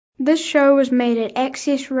This show was made at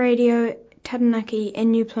Access Radio Taranaki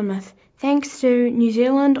in New Plymouth, thanks to New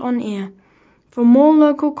Zealand On Air. For more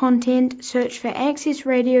local content, search for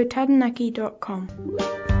accessradiotaranaki.com.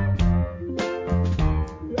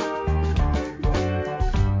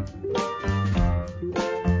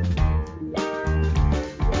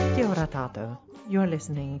 Kia ora tātou. You're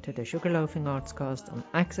listening to the Sugar Loafing Artscast on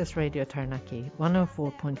Access Radio Taranaki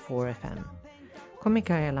 104.4 FM. Ko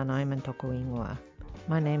Mikaela Naiman toko ingoa.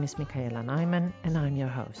 My name is Mikaela Naiman and I'm your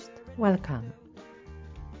host. Welcome.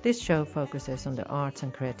 This show focuses on the arts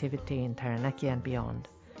and creativity in Taranaki and beyond.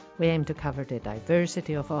 We aim to cover the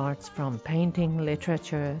diversity of arts from painting,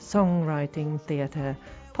 literature, songwriting, theatre,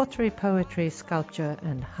 pottery, poetry, sculpture,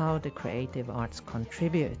 and how the creative arts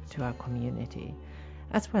contribute to our community,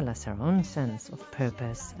 as well as our own sense of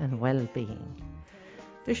purpose and well-being.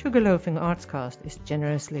 The Sugar Loafing Artscast is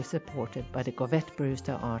generously supported by the WITT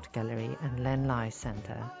Brewster Art Gallery and Len Lai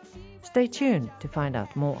Centre. Stay tuned to find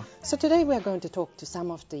out more. So today we are going to talk to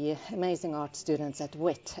some of the amazing art students at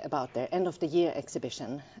WITT about their end of the year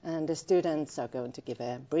exhibition. And the students are going to give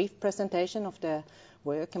a brief presentation of their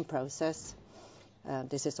work and process.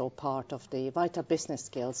 This is all part of the vital business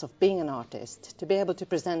skills of being an artist, to be able to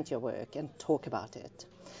present your work and talk about it.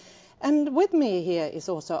 And with me here is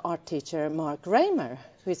also art teacher Mark Raymer,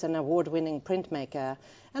 who is an award-winning printmaker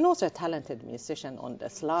and also a talented musician on the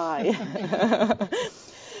sly.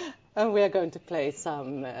 And we are going to play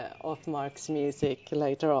some of Mark's music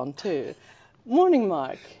later on too. Morning,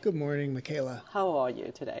 Mark. Good morning, Michaela. How are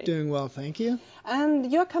you today? Doing well, thank you.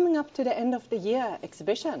 And you're coming up to the end of the year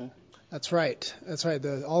exhibition. That's right.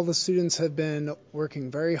 All the students have been working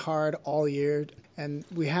very hard all year, and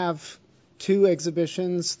we have 2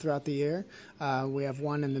 exhibitions throughout the year. We have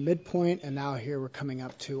one in the midpoint, and now here we're coming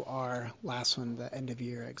up to our last one, the end of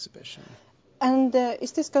year exhibition. And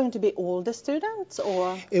is this going to be all the students,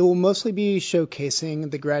 or? It will mostly be showcasing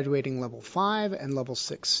the graduating level 5 and level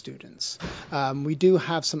 6 students. We do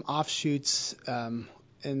have some offshoots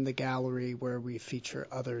in the gallery where we feature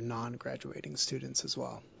other non-graduating students as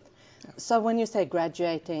well. Yeah. So when you say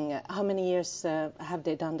graduating, how many years have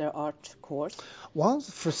they done their art course? Well,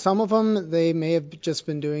 for some of them, they may have just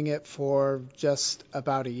been doing it for just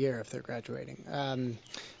about a year if they're graduating.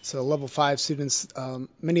 So level 5 students,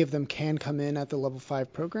 many of them can come in at the level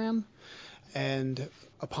 5 program, and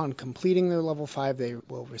upon completing their level 5, they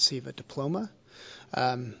will receive a diploma.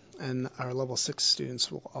 And our level 6 students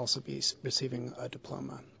will also be receiving a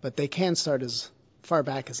diploma. But they can start as far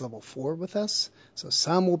back as level 4 with us. So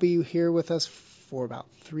some will be here with us for about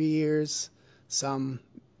 3 years, some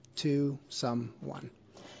 2, some 1.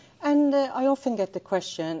 And I often get the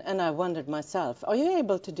question, and I wondered myself, are you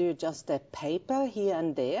able to do just a paper here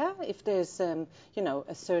and there if there's, a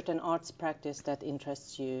certain arts practice that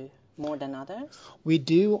interests you more than others? We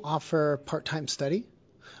do offer part-time study.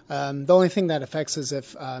 The only thing that affects is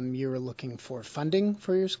if you're looking for funding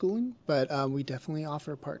for your schooling, but we definitely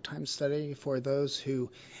offer part-time study for those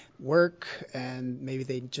who work and maybe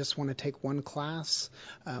they just want to take one class.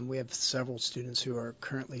 We have several students who are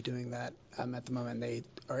currently doing that at the moment. They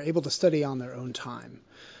are able to study on their own time.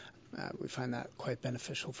 We find that quite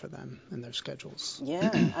beneficial for them in their schedules.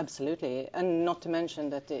 Yeah, absolutely. And not to mention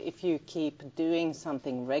that if you keep doing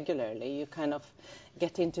something regularly, you kind of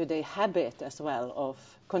get into the habit as well of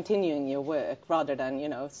continuing your work rather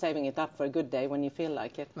than, saving it up for a good day when you feel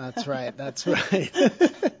like it. That's right.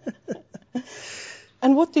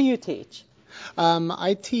 And what do you teach?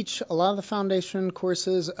 I teach a lot of the foundation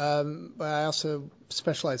courses, but I also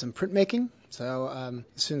specialize in printmaking. So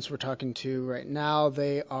students we're talking to right now,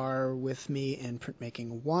 they are with me in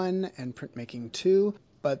printmaking 1 and printmaking 2.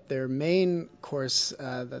 But their main course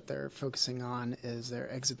that they're focusing on is their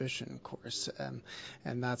exhibition course.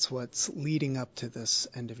 And that's what's leading up to this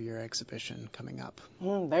end-of-year exhibition coming up.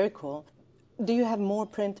 Very cool. Do you have more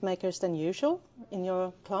printmakers than usual in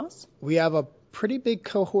your class? We have a pretty big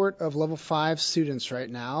cohort of level 5 students right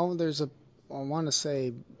now. There's I want to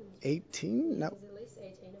say 18? No.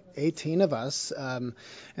 18 of us. And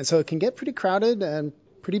so it can get pretty crowded and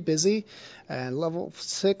pretty busy. And level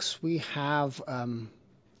 6, we have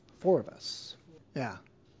 4 of us. Yeah.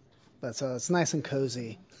 But so it's nice and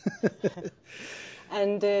cozy.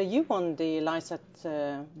 And you won the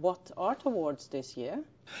Lysat WAT Art Awards this year?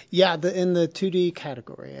 Yeah, in the 2D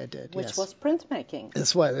category I did, Which yes. was printmaking.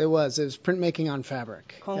 That's what it was. It was printmaking on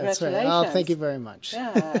fabric. Congratulations. That's right. Oh, thank you very much.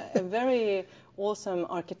 Yeah, a very awesome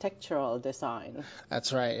architectural design.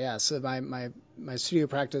 That's right, yeah. So my studio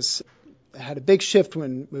practice had a big shift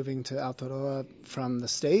when moving to Aotearoa from the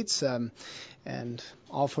States, and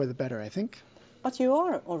all for the better, I think. But you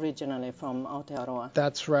are originally from Aotearoa.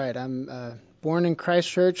 That's right. I'm Born in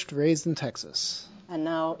Christchurch, raised in Texas. And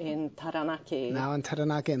now in Taranaki. Now in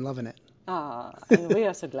Taranaki and loving it. And we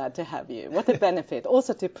are so glad to have you. What a benefit.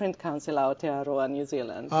 Also to Print Council Aotearoa New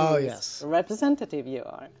Zealand. Oh, yes. Representative you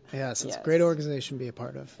are. Yes, it's a great organization to be a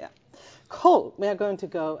part of. Yeah. Cool. We are going to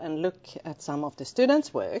go and look at some of the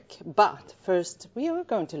students' work. But first, we are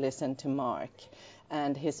going to listen to Mark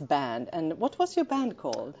and his band. And what was your band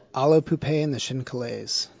called? Alo Pupe and the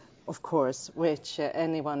Shinkalays. Of course, which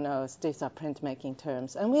anyone knows, these are printmaking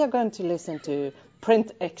terms. And we are going to listen to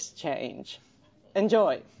Print Exchange.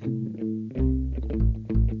 Enjoy.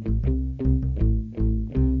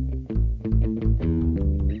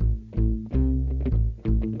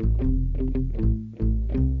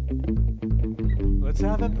 Let's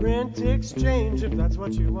have a print exchange, if that's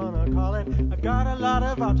what you want to call it. I've got a lot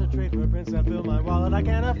of art to trade for prints that fill my wallet. I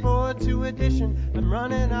can't afford 2 edition, I'm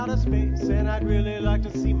running out of space, and I'd really like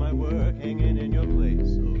to see my work hanging in your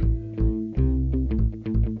place.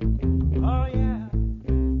 Oh yeah.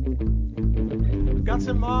 I've got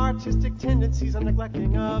some artistic tendencies I'm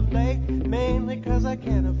neglecting of late, mainly because I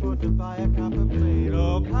can't afford to buy a copper plate.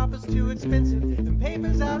 Oh, copper's too expensive and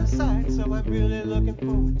paper's out of sight, so I'm really looking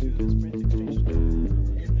forward to this print exchange.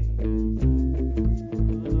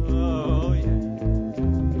 Oh yeah.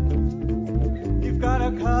 You've got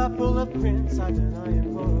a couple of prints I've been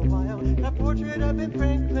eyeing for a while. That portrait of Ben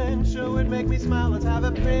Franklin sure would make me smile. Let's have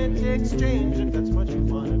a print exchange, if that's what you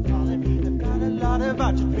want to call it. I've got a lot of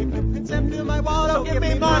art to trade for prints that fill my wallet. So give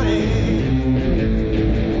me money,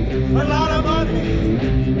 a lot of money.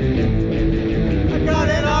 I've got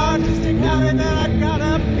an artistic habit that I've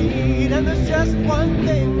gotta feed, and there's just one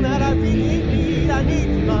thing that I really need. I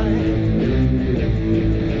need money,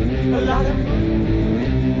 a lot of money.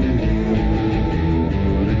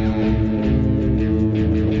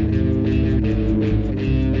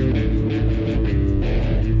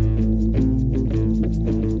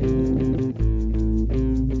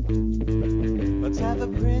 Let's have a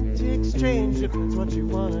print exchange, if that's what you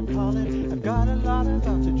want to call it. I've got a lot of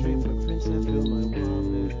art to trade for prints that fill my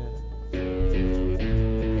wallet.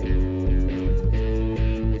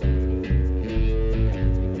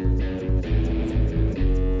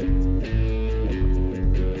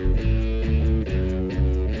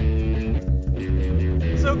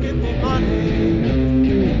 So give me money,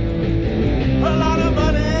 a lot of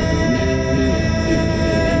money.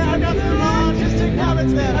 I got the artistic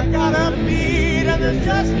habits that I gotta feed, and there's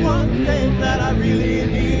just one thing that I really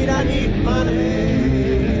need. I need money,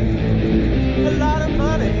 a lot of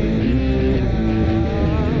money.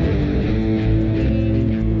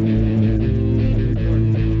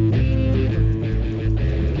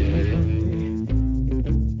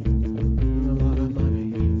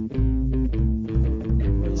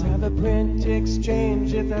 Print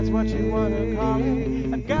exchange, if that's what you want to call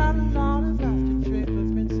it. I've got a lot of art to trade for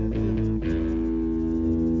prints that fill my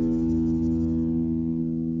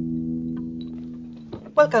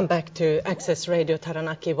wallet. Welcome back to Access Radio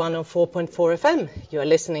Taranaki 104.4 FM. You are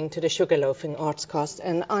listening to the Sugar Loafing Artscast,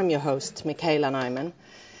 and I'm your host, Michaela Nyman.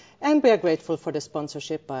 And we are grateful for the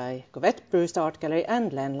sponsorship by WITT, Brewster Art Gallery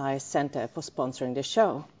and Lenlai Center for sponsoring the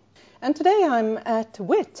show. And today I'm at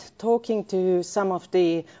WITT talking to some of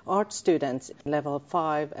the art students, level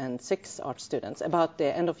 5 and 6 art students, about the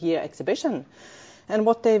end of year exhibition and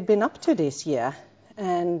what they've been up to this year.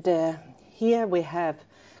 And here we have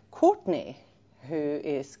Courtney, who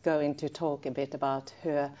is going to talk a bit about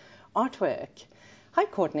her artwork. Hi,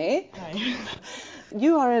 Courtney. Hi.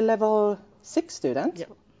 You are a level 6 student. Yep.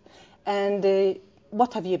 And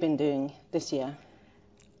what have you been doing this year?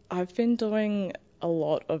 I've been doing a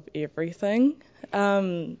lot of everything.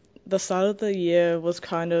 The start of the year was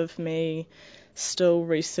kind of me still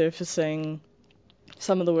resurfacing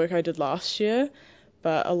some of the work I did last year,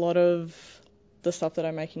 but a lot of the stuff that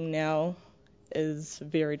I'm making now is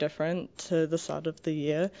very different to the start of the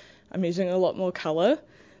year. I'm using a lot more colour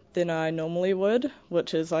than I normally would,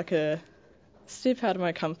 which is like a step out of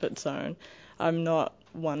my comfort zone. I'm not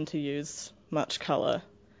one to use much colour.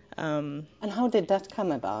 And how did that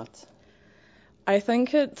come about? I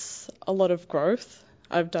think it's a lot of growth.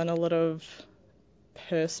 I've done a lot of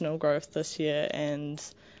personal growth this year, and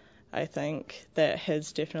I think that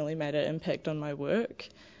has definitely made an impact on my work.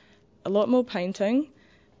 A lot more painting,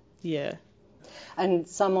 yeah. And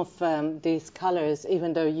some of these colours,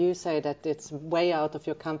 even though you say that it's way out of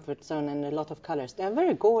your comfort zone and a lot of colours, they're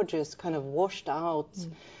very gorgeous, kind of washed out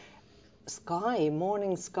sky,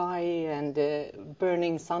 morning sky and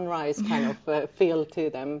burning sunrise kind of feel to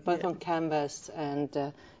them, both on canvas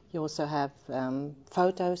and you also have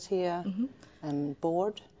photos here and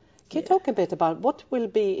board. Can you talk a bit about what will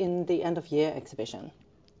be in the end of year exhibition?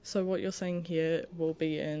 So what you're seeing here will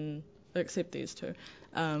be in, except these two,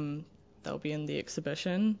 they'll be in the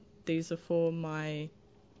exhibition. These are for my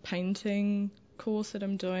painting course that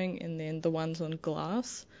I'm doing, and then the ones on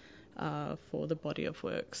glass for the body of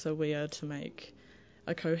work. So we are to make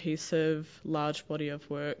a cohesive, large body of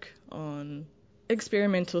work on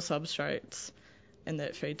experimental substrates, and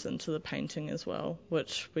that feeds into the painting as well,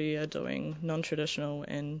 which we are doing non-traditional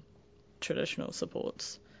and traditional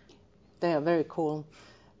supports. They are very cool.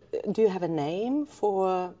 Do you have a name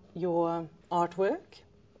for your artwork?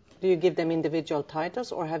 Do you give them individual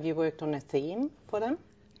titles, or have you worked on a theme for them?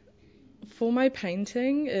 For my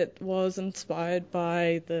painting, it was inspired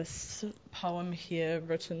by this poem here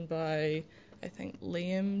written by, I think,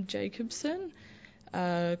 Liam Jacobson,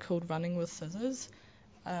 called Running with Scissors.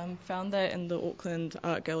 Found that in the Auckland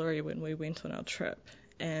Art Gallery when we went on our trip.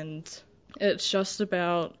 And it's just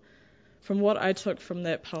about, from what I took from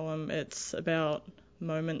that poem, it's about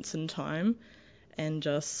moments in time and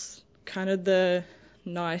just kind of the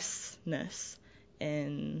niceness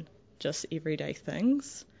in just everyday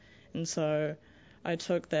things. And so I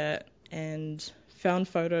took that and found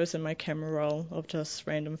photos in my camera roll of just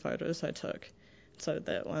random photos I took. So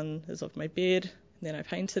that one is of my bed, and then I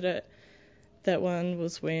painted it. That one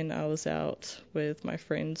was when I was out with my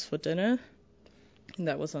friends for dinner, and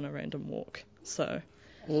that was on a random walk. So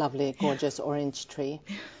lovely, gorgeous orange tree.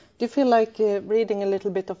 Do you feel like reading a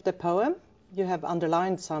little bit of the poem? You have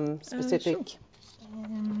underlined some specific...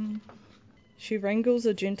 Sure. She wrangles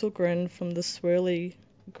a gentle grin from the swirly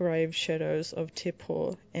grave shadows of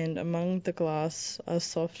Tepo, and among the glass a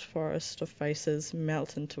soft forest of faces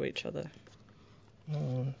melt into each other.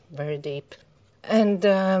 Very deep. And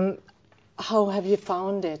how have you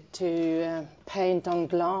found it to paint on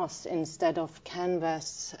glass instead of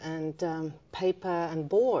canvas and paper and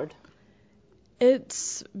board?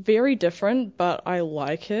 It's very different, but I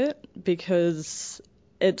like it because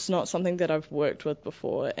it's not something that I've worked with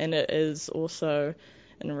before, and it is also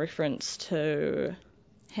in reference to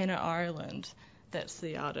Hannah Ireland. That's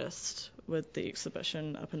the artist with the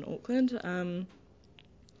exhibition up in Auckland.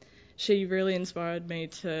 She really inspired me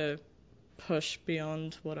to push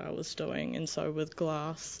beyond what I was doing, and so with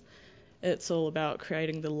glass, it's all about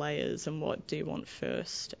creating the layers and what do you want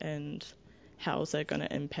first, and how is that going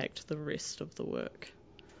to impact the rest of the work.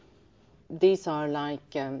 These are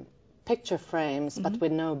like picture frames, but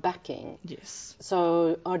with no backing. Yes.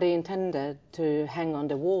 So are they intended to hang on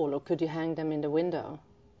the wall, or could you hang them in the window?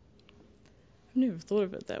 I've never thought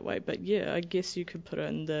of it that way, but yeah, I guess you could put it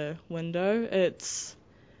in the window.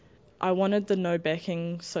 I wanted the no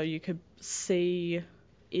backing so you could see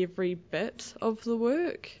every bit of the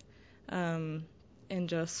work, and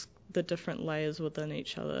just the different layers within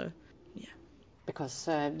each other. Yeah. Because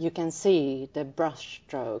you can see the brush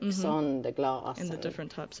strokes on the glass. And the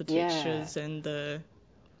different types of textures, and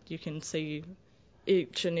you can see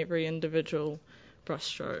each and every individual brush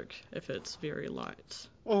stroke if it's very light.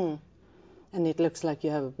 And it looks like you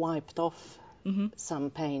have wiped off some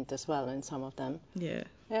paint as well in some of them. Yeah.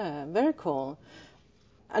 Yeah, very cool.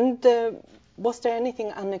 And was there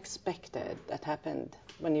anything unexpected that happened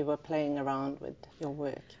when you were playing around with your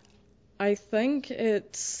work? I think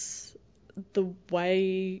it's the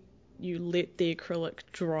way you let the acrylic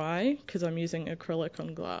dry, because I'm using acrylic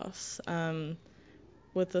on glass.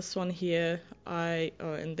 With this one here,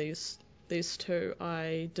 and these two,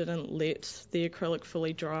 I didn't let the acrylic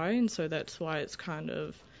fully dry, and so that's why it's kind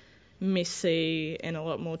of messy and a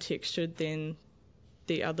lot more textured than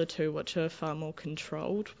the other two, which are far more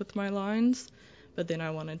controlled with my lines. But then I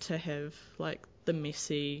wanted to have like the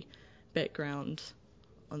messy background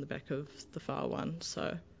on the back of the far one,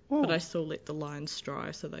 so but I still let the lines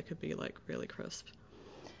dry so they could be like really crisp.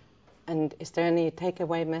 And is there any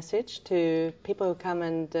takeaway message to people who come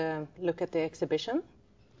and look at the exhibition?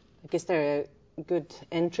 Like, is there a good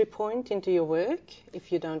entry point into your work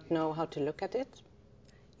if you don't know how to look at it?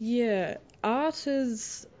 Yeah, art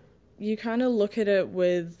is, you kind of look at it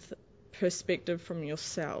with perspective from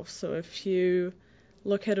yourself. So if you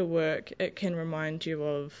look at a work, it can remind you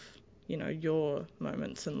of, your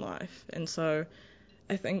moments in life. And so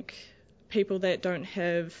I think people that don't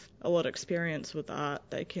have a lot of experience with art,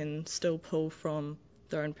 they can still pull from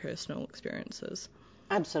their own personal experiences.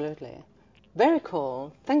 Absolutely. Very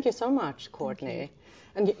cool. Thank you so much, Courtney.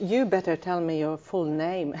 And you better tell me your full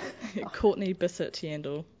name. Courtney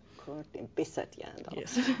Bissett-Yandall. Courtney Bissett-Yandall.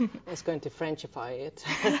 Yes. I was going to Frenchify it.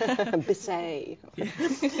 Bisset.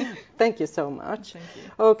 Thank you so much. Thank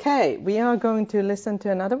you. Okay, we are going to listen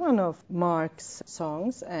to another one of Mark's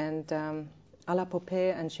songs, and À la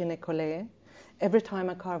Poupée and Je ne collais. Every time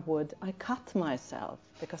I carve wood, I cut myself.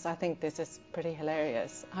 because I think this is pretty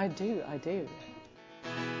hilarious. I do.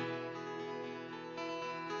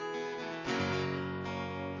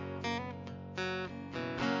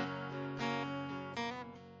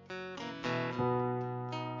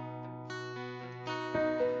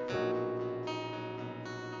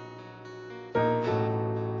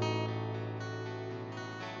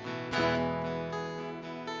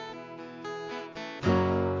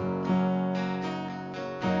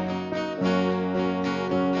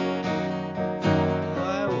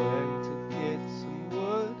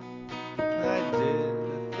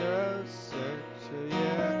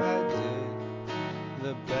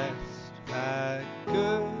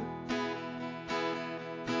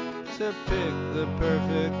 To pick the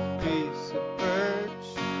perfect piece of birch.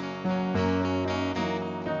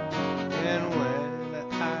 And when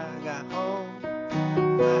I got home,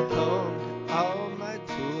 I honed all my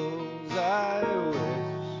tools. I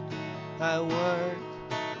wished I weren't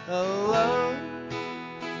alone,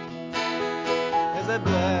 as I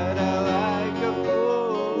bled out like a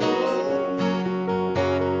fool.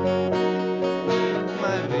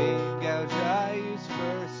 My vein gouge I used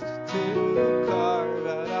first to carve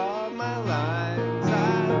out all my lines.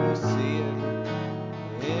 I was seeing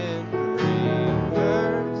in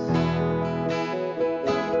reverse,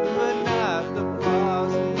 but not the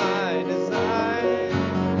flaws in my design.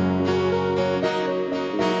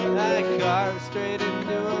 I carved straight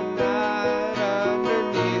into a knot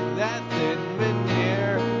underneath that thin veneer,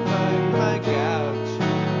 but my gouge,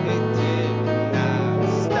 it did not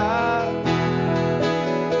stop.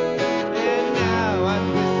 And now I'm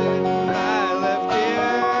missing my left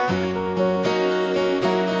ear,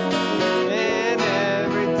 and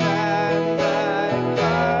every time I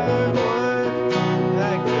carve wood,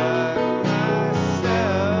 I cut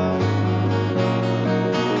myself.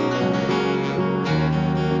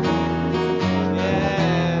 Yeah,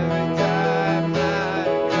 every time I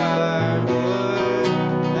carve wood,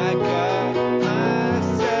 I cut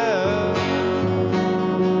myself.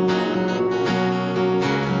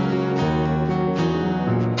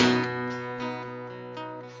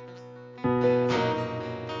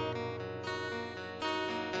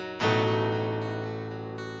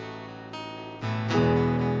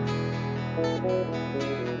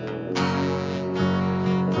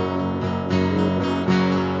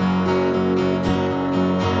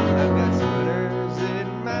 I've got splinters in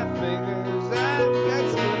my fingers, I've got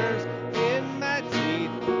splinters in my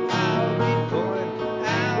teeth. I'll be pulling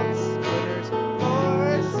out splinters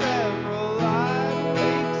for several odd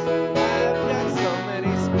weeks. I've got so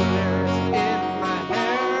many splinters in my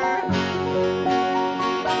hair,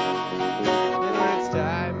 and when it's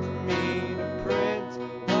time for me to print,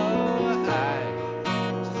 oh, I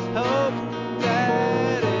just hope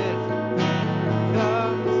that it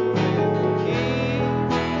comes with ease.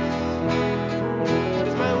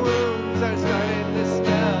 'Cause my wounds are starting to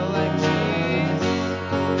smell like cheese.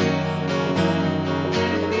 I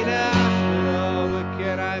need a hospital, but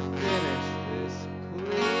can I finish this,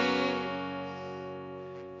 please?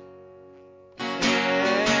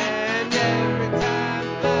 And every time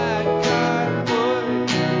I carve wood,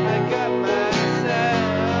 I cut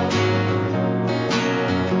myself.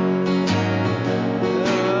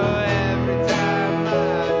 Oh, every time I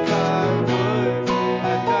carve wood,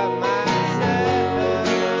 I cut myself.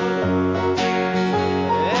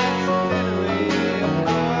 Accidentally, of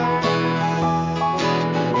course,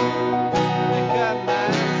 I cut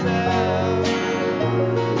myself.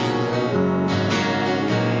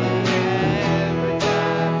 Yeah, every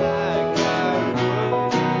time I carve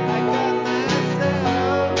wood, I cut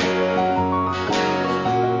myself.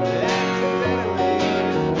 Accidentally,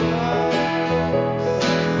 of course,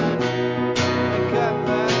 I cut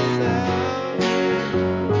myself.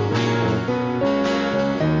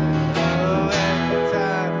 Oh, every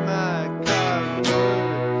time I carve wood,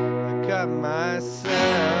 I cut myself.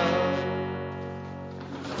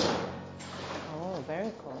 Oh,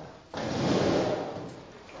 very cool.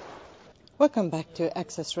 Welcome back to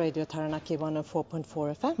Access Radio Taranaki 104.4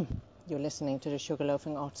 FM. You're listening to the Sugar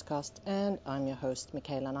Loafing Artscast, and I'm your host,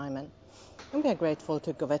 Michaela Nyman. And we are grateful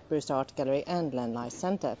to Govett Bruce Art Gallery and Lenlice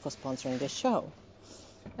Center for sponsoring this show.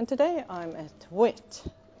 And today I'm at WITT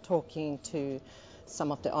talking to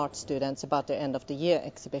some of the art students about their end of the year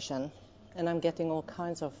exhibition. And I'm getting all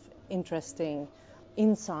kinds of interesting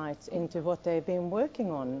insights into what they've been working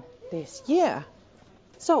on this year.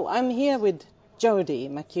 So I'm here with Jodie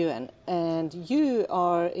McEwen, and you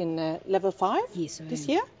are in level 5 Yes, I this am.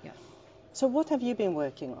 year? Yeah. So what have you been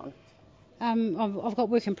working on? I've got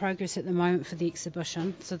work in progress at the moment for the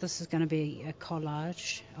exhibition, so this is going to be a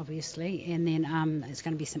collage, obviously, and then it's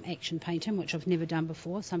going to be some action painting, which I've never done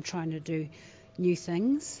before, so I'm trying to do new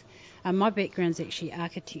things. My background's actually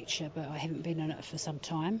architecture, but I haven't been in it for some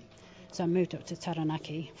time, so I moved up to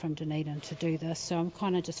Taranaki from Dunedin to do this, so I'm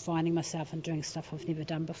kind of just finding myself and doing stuff I've never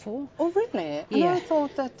done before. Oh, really? Yeah. And I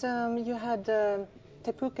thought that you had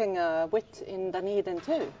Te Pukenga WITT in Dunedin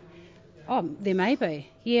too. Oh, there may be.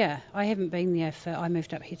 Yeah, I haven't been there I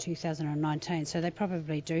moved up here 2019, so they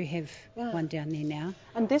probably do have one down there now.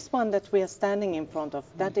 And this one that we are standing in front of,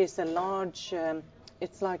 that is a large,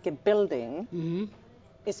 it's like a building. Mm-hmm.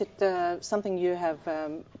 Is it something you have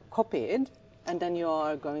copied and then you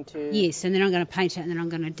are going to... Yes, and then I'm going to paint it and then I'm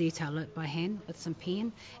going to detail it by hand with some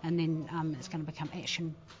pen, and then it's going to become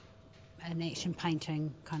an action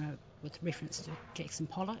painting kind of with reference to Jackson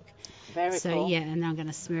Pollock. Very so, cool. Yeah, and then I'm going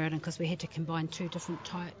to smear it in because we had to combine two different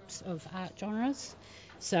types of art genres.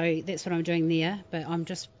 So that's what I'm doing there, but I'm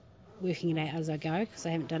just working it out as I go because I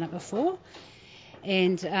haven't done it before.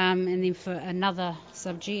 And then for another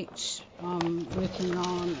subject, I'm working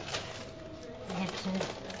on, I had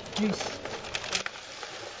to do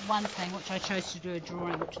one thing, which I chose to do a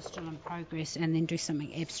drawing, which is still in progress, and then do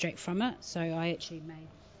something abstract from it. So I actually made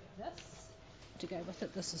this to go with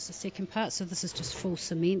it. This is the second part, so this is just full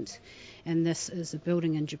cement, and this is a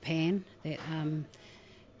building in Japan that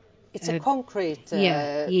it's a concrete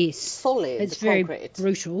yes, solid it's concrete. very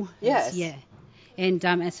brutal. Yes. And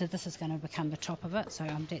so this is going to become the top of it, so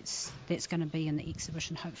that's going to be in the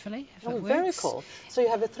exhibition hopefully if it works. Very cool. So you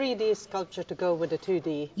have a 3D sculpture to go with the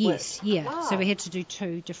 2D Yes, work. yeah. Wow. So we had to do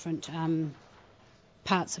two different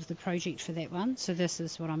parts of the project for that one, so this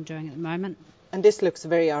is what I'm doing at the moment. And this looks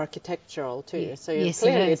very architectural too, Yeah. so you've Yes,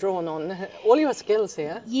 clearly drawn on all your skills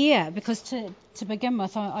here. Yeah, because to begin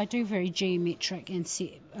with, I do very geometric, and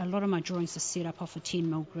a lot of my drawings are set up off a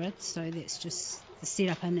 10mm grid, so that's just the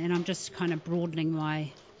setup, and I'm just kind of broadening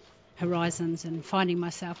my horizons and finding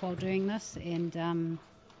myself while doing this, and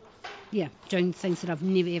doing things that I've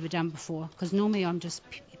never ever done before, because normally I'm just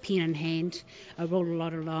pen in hand, I roll a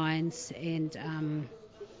lot of lines, and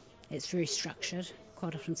it's very structured,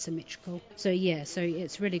 quite often symmetrical. So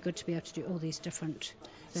it's really good to be able to do all these different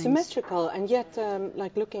things. Symmetrical, and yet,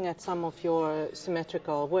 like looking at some of your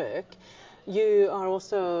symmetrical work, you are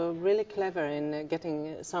also really clever in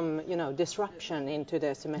getting some, disruption into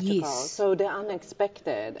the symmetrical. Yes. So the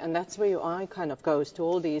unexpected, and that's where your eye kind of goes to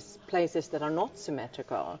all these places that are not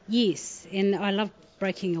symmetrical. Yes, and I love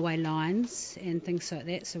breaking away lines and things like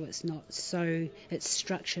that, so it's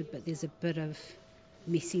structured, but there's a bit of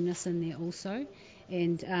messiness in there also.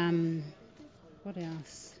 And what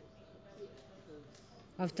else?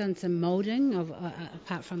 I've done some moulding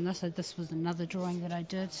apart from this. So this was another drawing that I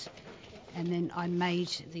did, and then I made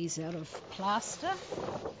these out of plaster,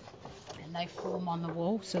 and they form on the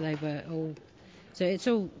wall. So it's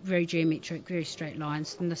all very geometric, very straight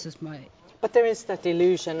lines. And this is But there is that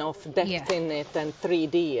illusion of depth in it, and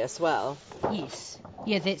 3D as well. Yes.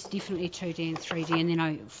 Yeah, that's definitely 2D and 3D, and then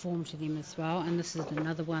I formed them as well. And this is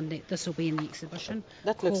another one this will be in the exhibition.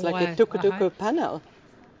 That looks like a tuku-tuku panel.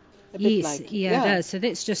 Yes, it does. So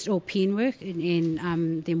that's just all pen work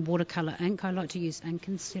and then watercolour ink. I like to use ink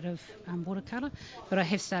instead of watercolour, but I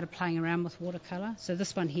have started playing around with watercolour. So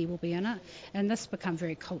this one here will be in it, and this become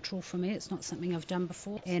very cultural for me. It's not something I've done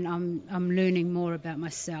before, and I'm learning more about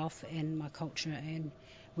myself and my culture and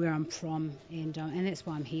where I'm from, and that's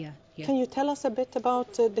why I'm here. Yeah. Can you tell us a bit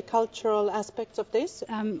about the cultural aspects of this?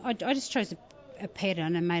 I just chose a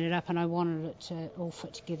pattern and made it up, and I wanted it to all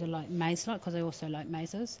fit together like maze-like, because I also like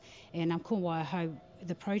mazes. And Kōwaiho,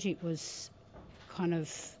 the project was kind of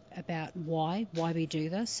about why we do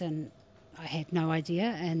this, and I had no idea,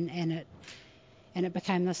 and it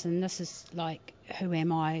became this, and this is like, who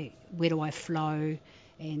am I, where do I flow,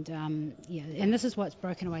 and and this is why it's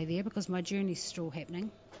broken away there, because my journey's still happening.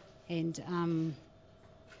 And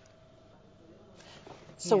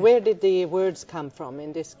so where did the words come from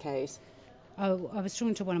in this case? I was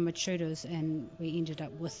talking to one of my tutors, and we ended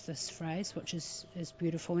up with this phrase, which is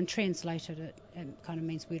beautiful, and translated it kind of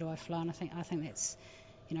means where do I flow, and I think that's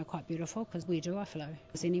quite beautiful, because where do I flow?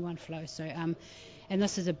 Does anyone flow? So and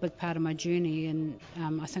this is a big part of my journey, and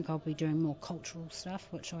I think I'll be doing more cultural stuff,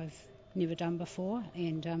 which I've never done before,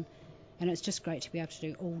 and it's just great to be able to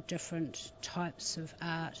do all different types of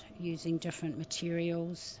art using different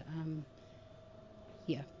materials.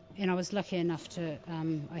 And I was lucky enough to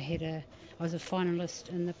I was a finalist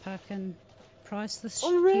in the Parkin Prize this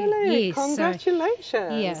year. Oh really? Yes,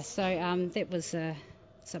 Congratulations! So that was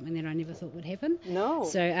something that I never thought would happen. No.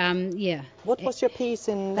 So, yeah. What was your piece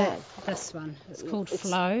in that? This one. It's called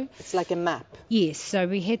Flow. It's like a map. Yes, so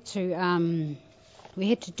we had to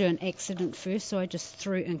do an accident first, so I just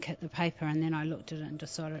threw ink at the paper, and then I looked at it and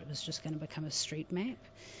decided it was just going to become a street map.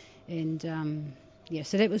 And, yeah,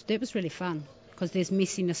 so that was really fun, because there's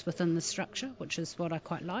messiness within the structure, which is what I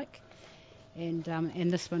quite like. And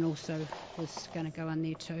this one also was going to go in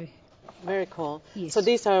there too. Very cool. Yes. So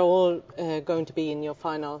these are all going to be in your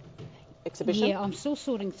final exhibition? Yeah, I'm still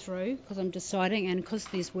sorting through because I'm deciding, and because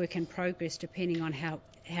there's work in progress, depending on how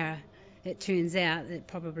it turns out, it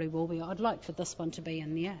probably will be. I'd like for this one to be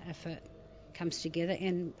in there if it comes together,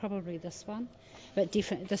 and probably this one. But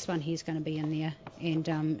definitely this one here is going to be in there,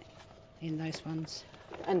 and those ones.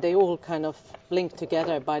 And they all kind of link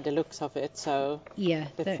together by the looks of it, so yeah,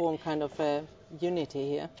 they form kind of a unity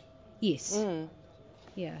here. Yes.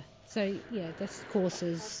 Yeah. So, yeah, this course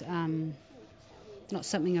is not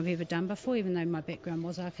something I've ever done before, even though my background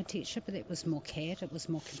was architecture, but it was more CAD, it was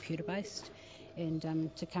more computer-based. And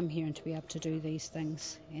to come here and to be able to do these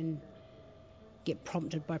things and get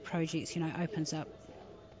prompted by projects, opens up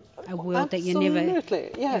a world that you never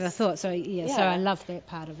ever thought. So, so I love that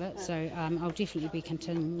part of it. So I'll definitely be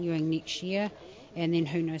continuing next year, and then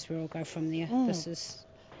who knows where I'll go from there.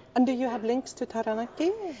 And do you have links to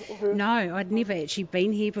Taranaki? No, I'd never actually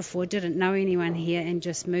been here before, didn't know anyone here, and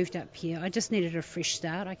just moved up here. I just needed a fresh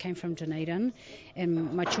start. I came from Dunedin,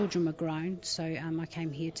 and my children were grown, so I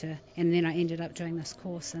came here and then I ended up doing this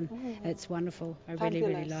course, and it's wonderful. I really,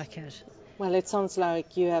 really like it. Well, it sounds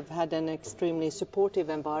like you have had an extremely supportive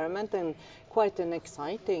environment and quite an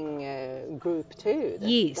exciting group too.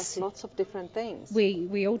 Yes. That's lots of different things.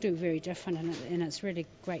 We all do very different, and it's really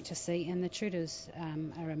great to see. And the tutors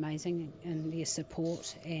are amazing in their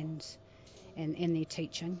support and their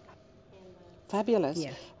teaching. Fabulous.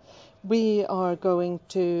 Yeah. We are going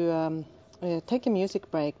to take a music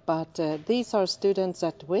break, but these are students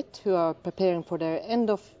at WITT who are preparing for their end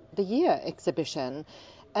of the year exhibition.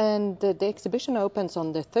 And the exhibition opens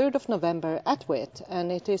on the 3rd of November at WITT,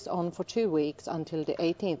 and it is on for 2 weeks until the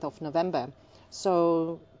 18th of November.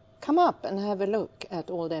 So come up and have a look at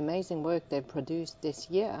all the amazing work they've produced this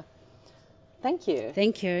year. Thank you.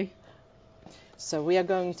 Thank you. So we are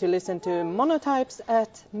going to listen to Monotypes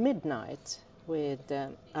at Midnight with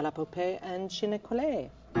Alapope and Chinekole.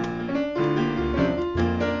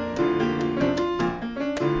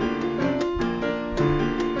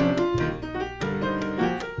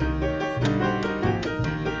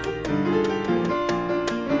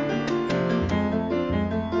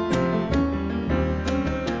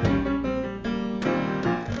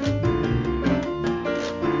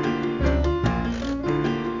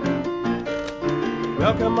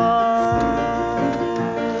 Welcome on,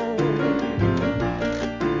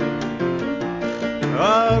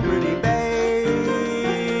 oh pretty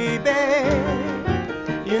baby,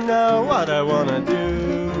 you know what I wanna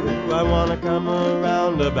do. I wanna come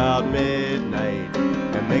around about midnight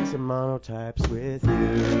and make some monotypes with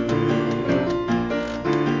you.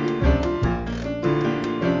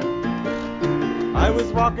 I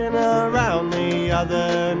was walking around the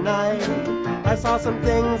other night, I saw some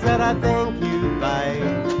things that I think you'd like.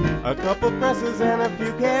 A couple presses and a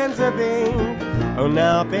few cans of ink. Oh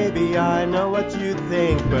now baby, I know what you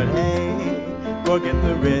think, but hey, forget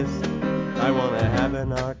the risk. I wanna have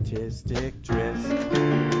an artistic tryst.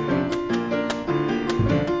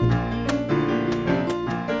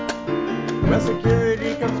 Well,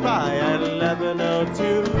 security comes by at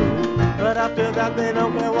 11:02, but after that they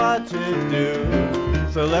don't care what you do.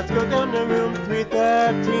 So let's go down to room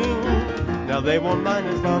 313. Now they won't mind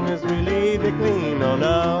as long as we leave it clean. Oh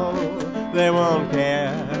no, they won't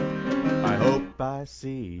care. I hope I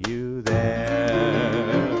see you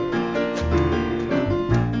there.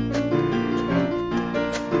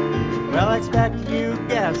 Well, I expect you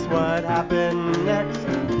guess what happened next.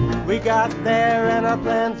 We got there and our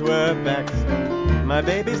plans were vexed. My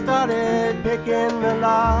baby started picking the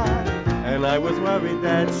lock, and I was worried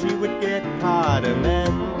that she would get caught. And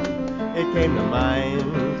then it came to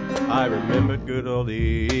mind, I remembered good old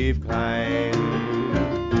Eve Klein.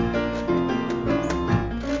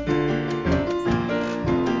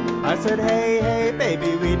 I said, hey,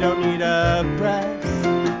 baby, we don't need a press.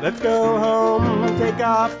 Let's go home, take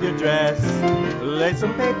off your dress, lay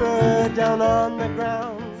some paper down on the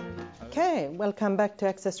ground. Okay, welcome back to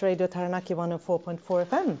Access Radio Taranaki 104.4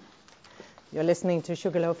 FM. You're listening to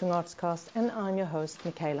Sugar Loafing Artscast, and I'm your host,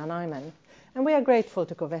 Michaela Nyman. And we are grateful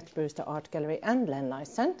to Covette Brewster Art Gallery and Lenlice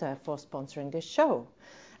Centre for sponsoring this show.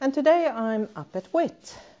 And today I'm up at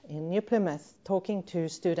WITT in New Plymouth talking to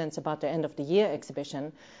students about the end of the year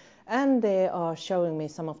exhibition. And they are showing me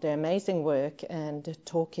some of their amazing work and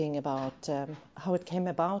talking about how it came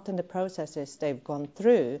about and the processes they've gone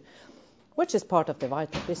through, which is part of the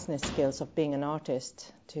vital business skills of being an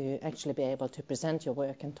artist, to actually be able to present your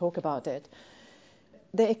work and talk about it.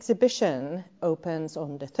 The exhibition opens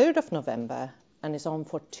on the 3rd of November and is on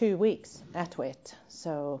for 2 weeks at WITT.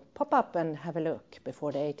 So pop up and have a look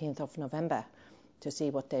before the 18th of November to see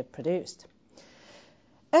what they've produced.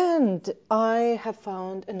 And I have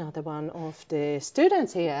found another one of the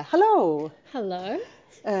students here. Hello. Hello.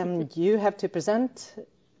 You have to present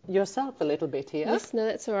yourself a little bit here. Yes, no,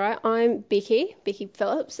 that's all right. I'm Becky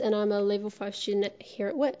Phillips, and I'm a level 5 student here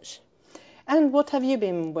at WITT. And what have you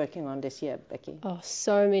been working on this year, Becky? Oh,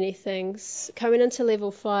 so many things. Coming into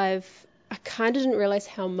level 5, I kind of didn't realise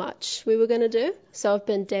how much we were going to do. So I've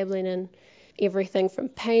been dabbling in everything from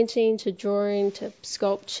painting to drawing to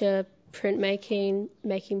sculpture, printmaking,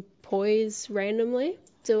 making poise randomly,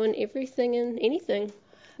 doing everything and anything.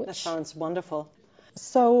 That sounds wonderful.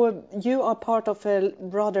 So you are part of a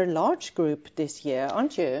rather large group this year,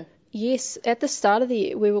 aren't you? Yes, at the start of the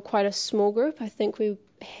year we were quite a small group. I think we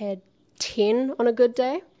had 10 on a good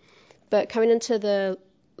day. But coming into the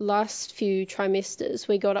last few trimesters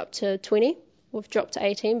we got up to 20. We've dropped to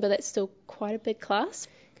 18, but that's still quite a big class.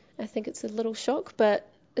 I think it's a little shock, but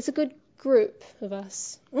it's a good group of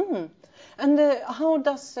us. Mm. And how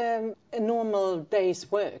does a normal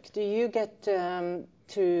day's work? Do you get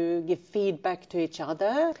to give feedback to each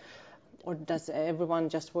other, or does everyone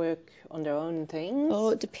just work on their own things? Oh,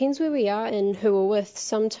 it depends where we are and who we're with.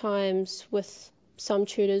 Sometimes with some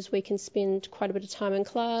tutors we can spend quite a bit of time in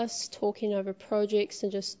class talking over projects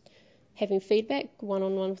and just having feedback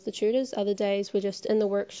one-on-one with the tutors. Other days we're just in the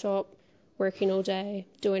workshop working all day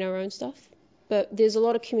doing our own stuff. But there's a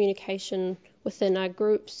lot of communication within our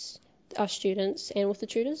groups, our students, and with the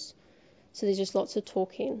tutors. So there's just lots of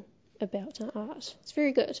talking about our art. It's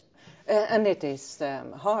very good. And it is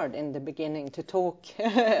hard in the beginning to talk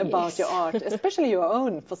about your art, especially your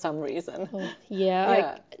own for some reason. Oh, yeah,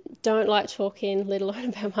 I don't like talking, let alone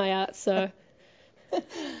about my art. So,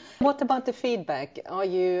 what about the feedback? Are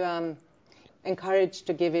you encouraged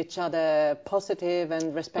to give each other positive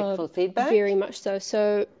and respectful feedback? Very much so.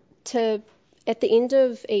 So at the end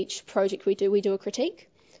of each project we do a critique.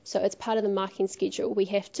 So it's part of the marking schedule. We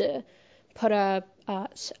have to put our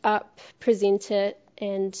art up, present it,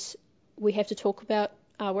 and we have to talk about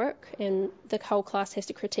our work, and the whole class has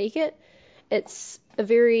to critique it. It's a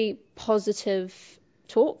very positive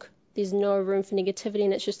talk. There's no room for negativity,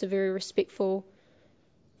 and it's just a very respectful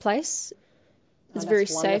place. It's a very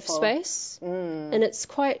safe space, and it's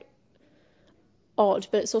quite odd,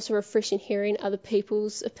 but it's also refreshing hearing other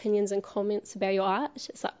people's opinions and comments about your art.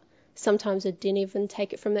 It's like sometimes I didn't even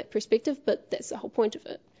take it from that perspective, but that's the whole point of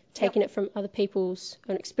it. Taking it from other people's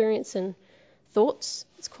own experience and thoughts.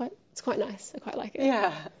 It's quite nice. I quite like it.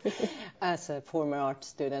 Yeah. As a former art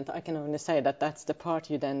student, I can only say that that's the part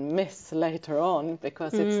you then miss later on,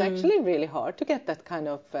 because it's actually really hard to get that kind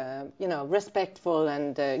of, respectful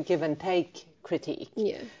and give and take critique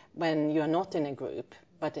when you're not in a group.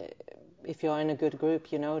 But if you're in a good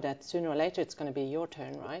group, you know that sooner or later it's going to be your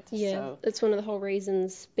turn, right? Yeah, so. That's one of the whole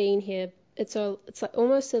reasons being here. It's like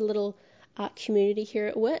almost a little art community here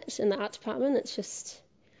at WITT in the art department. It's just,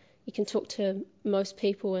 you can talk to most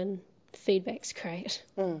people and feedback's great.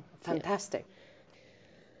 Fantastic.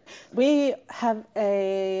 Yeah. We have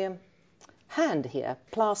a hand here,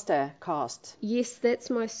 plaster cast. Yes, that's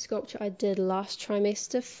my sculpture I did last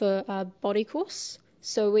trimester for our body course.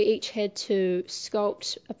 So we each had to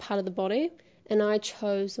sculpt a part of the body, and I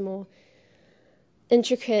chose a more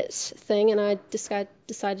intricate thing, and I decided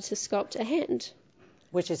to sculpt a hand.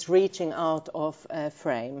 Which is reaching out of a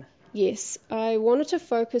frame. Yes, I wanted to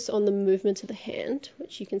focus on the movement of the hand,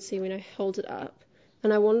 which you can see when I hold it up,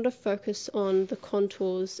 and I wanted to focus on the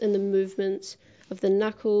contours and the movement of the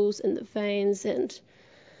knuckles and the veins, and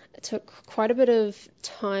it took quite a bit of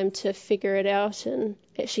time to figure it out and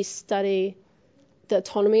actually study the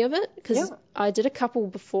autonomy of it, because I did a couple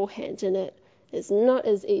beforehand and it is not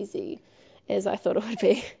as easy as I thought it would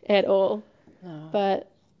be at all. No. But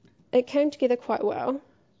it came together quite well.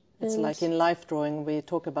 It's like in life drawing we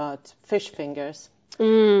talk about fish fingers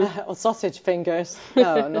or sausage fingers.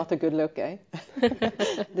 No, not a good look, eh?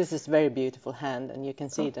 This is a very beautiful hand, and you can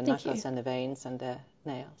see the knuckles and the veins and the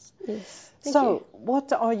nails. Yes. So,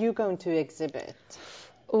 what are you going to exhibit?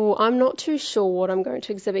 Oh, I'm not too sure what I'm going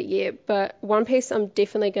to exhibit yet, but one piece I'm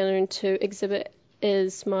definitely going to exhibit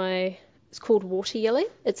is it's called Water Yellow.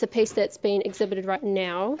 It's a piece that's being exhibited right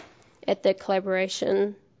now at the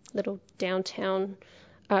Collaboration little downtown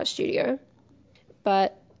art studio.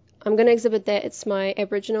 But I'm going to exhibit that. It's my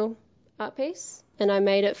Aboriginal art piece, and I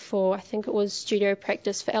made it for, I think it was studio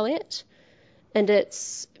practice for Elliot, and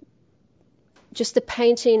it's just a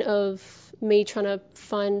painting of me trying to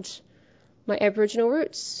find my Aboriginal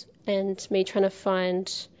roots and me trying to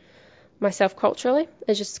find myself culturally.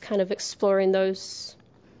 It's just kind of exploring those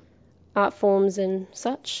art forms and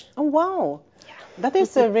such. Oh, wow. Yeah. That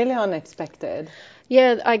is really unexpected.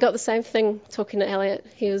 Yeah, I got the same thing talking to Elliot.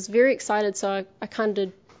 He was very excited, so I kind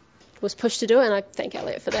of was pushed to do it, and I thank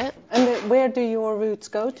Elliot for that. And where do your roots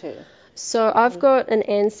go to? So I've got an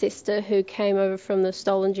ancestor who came over from the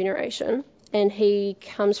Stolen generation, and he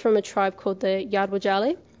comes from a tribe called the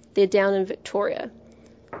Yadwajali. They're down in Victoria.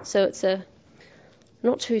 So it's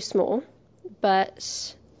not too small,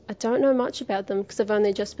 but I don't know much about them because I've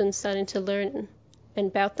only just been starting to learn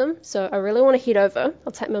about them. So I really want to head over.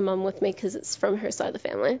 I'll take my mum with me because it's from her side of the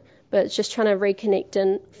family. But it's just trying to reconnect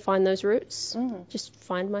and find those roots, just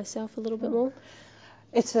find myself a little bit more.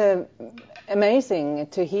 It's amazing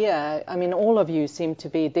to hear. I mean, all of you seem to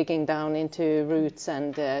be digging down into roots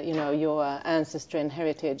and, your ancestry and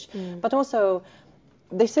heritage. But also,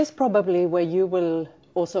 this is probably where you will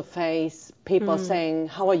also face people saying,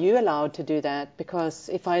 how are you allowed to do that? Because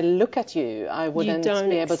if I look at you, I wouldn't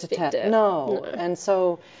be able to tell. No. And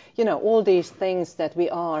so, all these things that we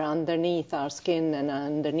are underneath our skin and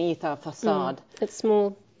underneath our facade. It's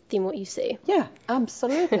more than what you see. Yeah,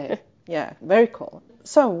 absolutely. Yeah, very cool.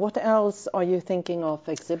 So what else are you thinking of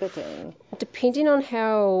exhibiting? Depending on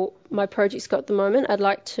how my projects go at the moment, I'd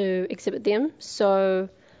like to exhibit them. So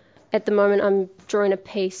at the moment, I'm drawing a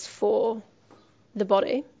piece for the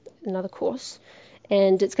body, another course,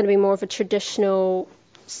 and it's going to be more of a traditional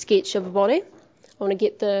sketch of a body. I want to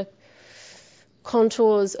get the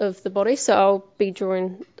contours of the body, so I'll be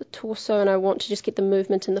drawing the torso, and I want to just get the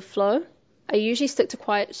movement and the flow. I usually stick to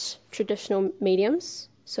quite traditional mediums,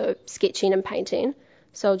 so sketching and painting,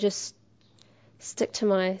 so I'll just stick to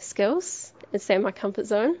my skills and stay in my comfort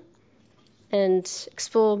zone and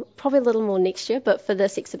explore probably a little more next year, but for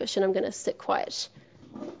this exhibition I'm going to stick quite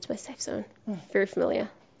to my safe zone. Very familiar.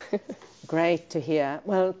 Great to hear.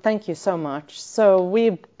 Well, thank you so much. So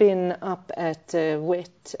we've been up at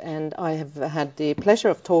WITT, and I have had the pleasure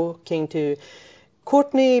of talking to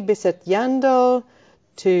Courtney Bissett-Yandel,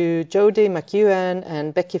 to Jodie McEwen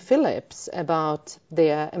and Becky Phillips about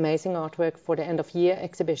their amazing artwork for the end of year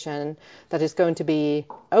exhibition that is going to be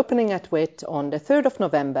opening at WITT on the 3rd of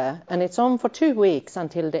November, and it's on for 2 weeks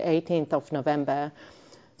until the 18th of November.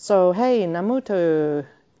 So hey, Namuto,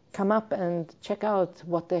 come up and check out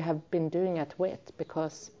what they have been doing at WITT,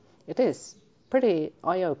 because it is pretty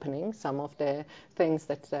eye-opening, some of the things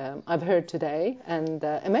that I've heard today, and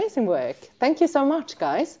amazing work. Thank you so much,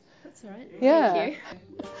 guys. That's all right. Yeah. Thank you.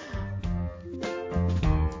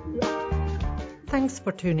 Thanks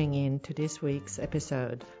for tuning in to this week's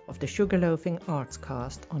episode of the Sugarloafing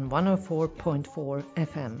Artscast on 104.4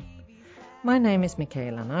 FM. My name is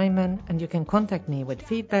Michaela Nyman, and you can contact me with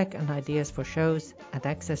feedback and ideas for shows at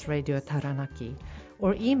Access Radio Taranaki,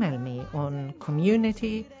 or email me on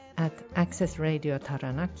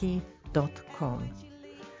community@accessradiotaranaki.com.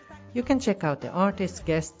 You can check out the artists,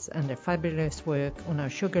 guests and their fabulous work on our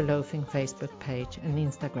Sugarloafing Facebook page and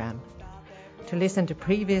Instagram. To listen to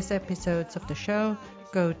previous episodes of the show,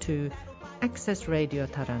 go to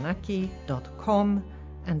accessradiotaranaki.com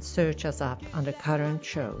and search us up under current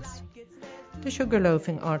shows. The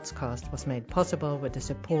Sugarloafing Artscast was made possible with the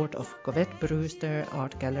support of Govette Brewster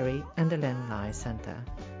Art Gallery and the Len Lai Centre.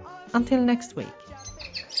 Until next week.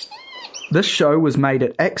 This show was made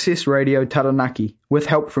at Access Radio Taranaki with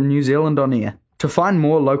help from New Zealand On Air. To find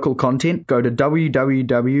more local content, go to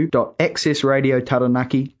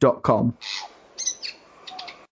www.accessradiotaranaki.com.